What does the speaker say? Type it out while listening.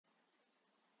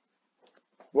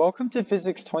Welcome to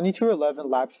Physics 2211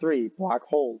 Lab 3, Black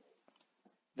Hole.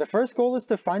 The first goal is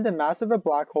to find the mass of a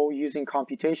black hole using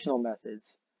computational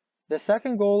methods. The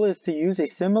second goal is to use a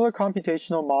similar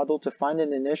computational model to find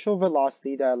an initial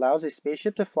velocity that allows a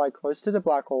spaceship to fly close to the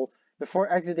black hole before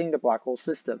exiting the black hole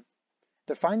system.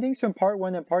 The findings from Part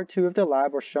 1 and Part 2 of the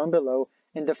lab are shown below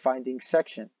in the findings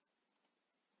section.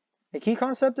 A key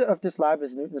concept of this lab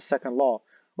is Newton's second law,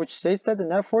 which states that the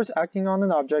net force acting on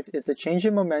an object is the change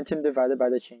in momentum divided by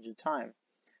the change in time.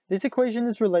 This equation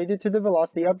is related to the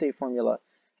velocity update formula,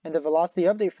 and the velocity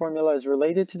update formula is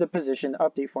related to the position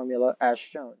update formula as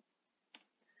shown.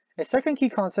 A second key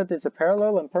concept is the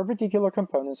parallel and perpendicular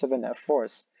components of a net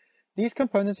force. These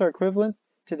components are equivalent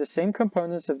to the same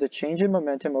components of the change in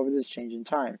momentum over the change in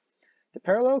time. The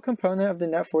parallel component of the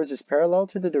net force is parallel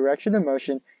to the direction of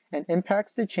motion and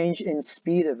impacts the change in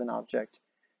speed of an object.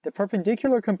 The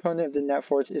perpendicular component of the net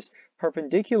force is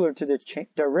perpendicular to the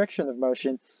direction of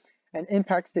motion and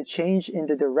impacts the change in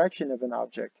the direction of an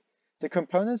object. The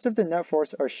components of the net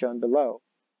force are shown below.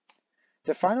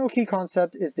 The final key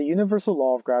concept is the universal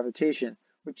law of gravitation,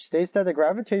 which states that the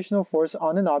gravitational force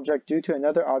on an object due to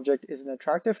another object is an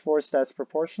attractive force that is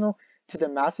proportional to the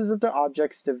masses of the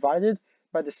objects divided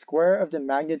by the square of the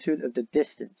magnitude of the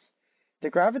distance. The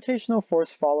gravitational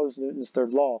force follows Newton's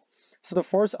third law, so the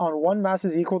force on one mass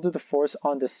is equal to the force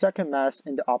on the second mass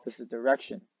in the opposite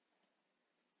direction.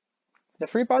 The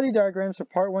free body diagrams for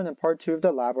Part 1 and Part 2 of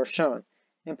the lab are shown.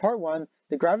 In Part 1,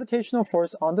 the gravitational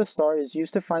force on the star is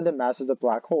used to find the mass of the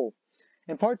black hole.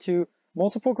 In Part 2,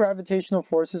 multiple gravitational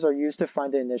forces are used to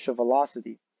find the initial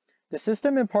velocity. The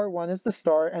system in Part 1 is the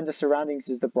star and the surroundings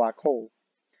is the black hole.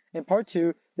 In Part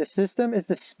 2, the system is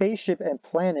the spaceship and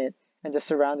planet, and the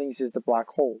surroundings is the black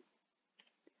hole.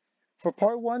 For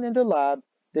Part 1 in the lab,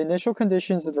 the initial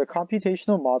conditions of the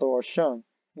computational model are shown,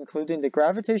 including the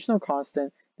gravitational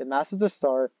constant, the mass of the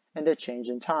star, and the change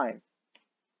in time.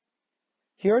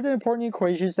 Here are the important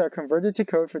equations that are converted to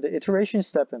code for the iteration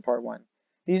step in Part 1.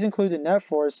 These include the net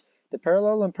force, the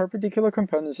parallel and perpendicular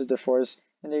components of the force,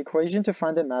 and the equation to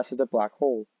find the mass of the black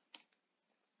hole.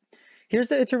 Here's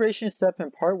the iteration step in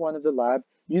Part 1 of the lab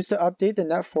used to update the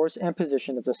net force and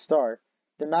position of the star.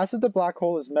 The mass of the black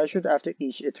hole is measured after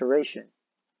each iteration.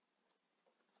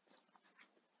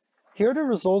 Here are the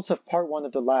results of Part 1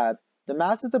 of the lab. The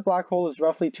mass of the black hole is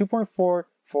roughly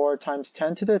 2.44 times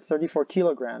 10 to the 34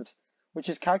 kilograms, which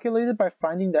is calculated by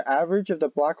finding the average of the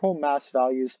black hole mass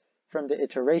values from the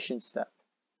iteration step.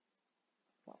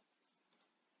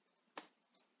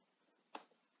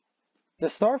 The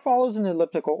star follows an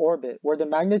elliptical orbit, where the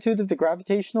magnitude of the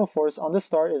gravitational force on the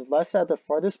star is less at the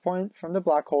farthest point from the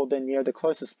black hole than near the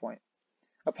closest point.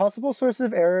 A possible source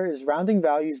of error is rounding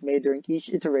values made during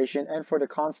each iteration and for the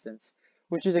constants,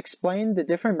 which is explained the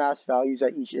different mass values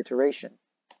at each iteration.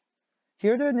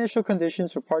 Here are the initial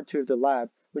conditions for Part 2 of the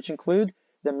lab, which include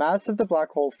the mass of the black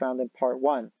hole found in Part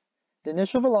 1. The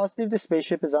initial velocity of the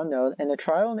spaceship is unknown, and a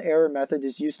trial and error method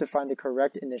is used to find the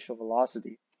correct initial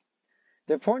velocity.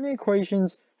 The important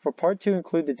equations for Part 2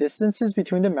 include the distances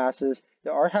between the masses,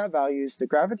 the r-hat values, the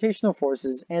gravitational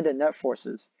forces, and the net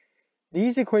forces.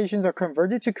 These equations are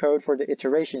converted to code for the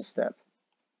iteration step.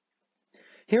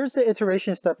 Here's the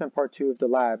iteration step in Part 2 of the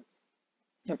lab.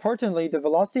 Importantly, the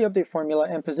velocity update formula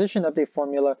and position update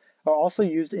formula are also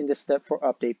used in this step for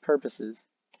update purposes.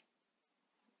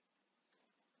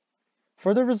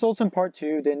 For the results in Part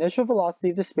 2, the initial velocity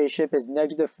of the spaceship is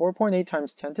negative 4.8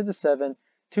 times 10 to the 7,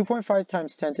 2.5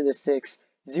 times 10 to the 6,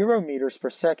 0 meters per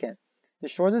second. The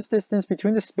shortest distance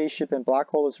between the spaceship and black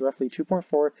hole is roughly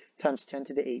 2.4 times 10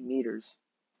 to the 8 meters.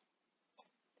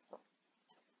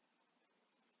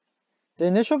 The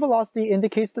initial velocity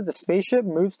indicates that the spaceship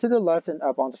moves to the left and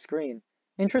up on the screen.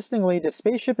 Interestingly, the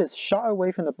spaceship is shot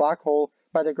away from the black hole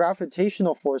by the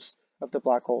gravitational force of the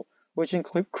black hole, which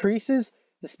increases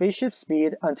the spaceship's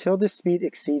speed until the speed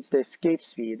exceeds the escape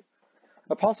speed.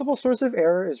 A possible source of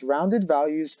error is rounded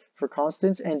values for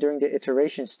constants and during the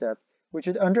iteration step, which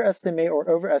would underestimate or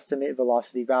overestimate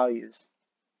velocity values.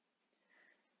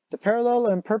 The parallel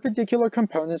and perpendicular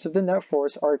components of the net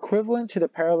force are equivalent to the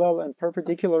parallel and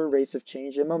perpendicular rates of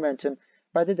change in momentum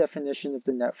by the definition of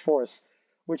the net force,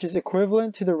 which is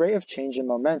equivalent to the rate of change in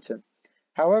momentum.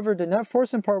 However, the net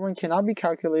force in Part 1 cannot be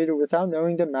calculated without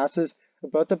knowing the masses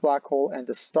of both the black hole and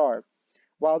the star,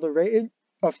 while the rate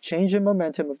of change in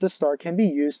momentum of the star can be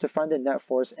used to find the net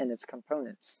force and its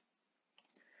components.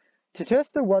 To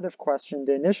test the what-if question,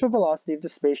 the initial velocity of the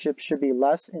spaceship should be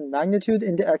less in magnitude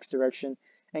in the x direction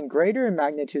and greater in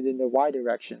magnitude in the y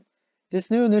direction.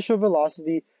 This new initial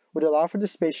velocity would allow for the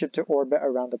spaceship to orbit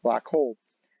around the black hole.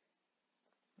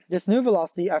 This new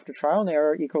velocity after trial and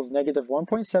error equals negative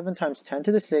 1.7 times 10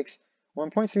 to the 6,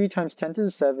 1.3 times 10 to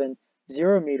the 7,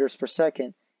 0 meters per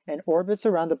second, and orbits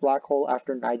around the black hole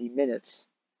after 90 minutes.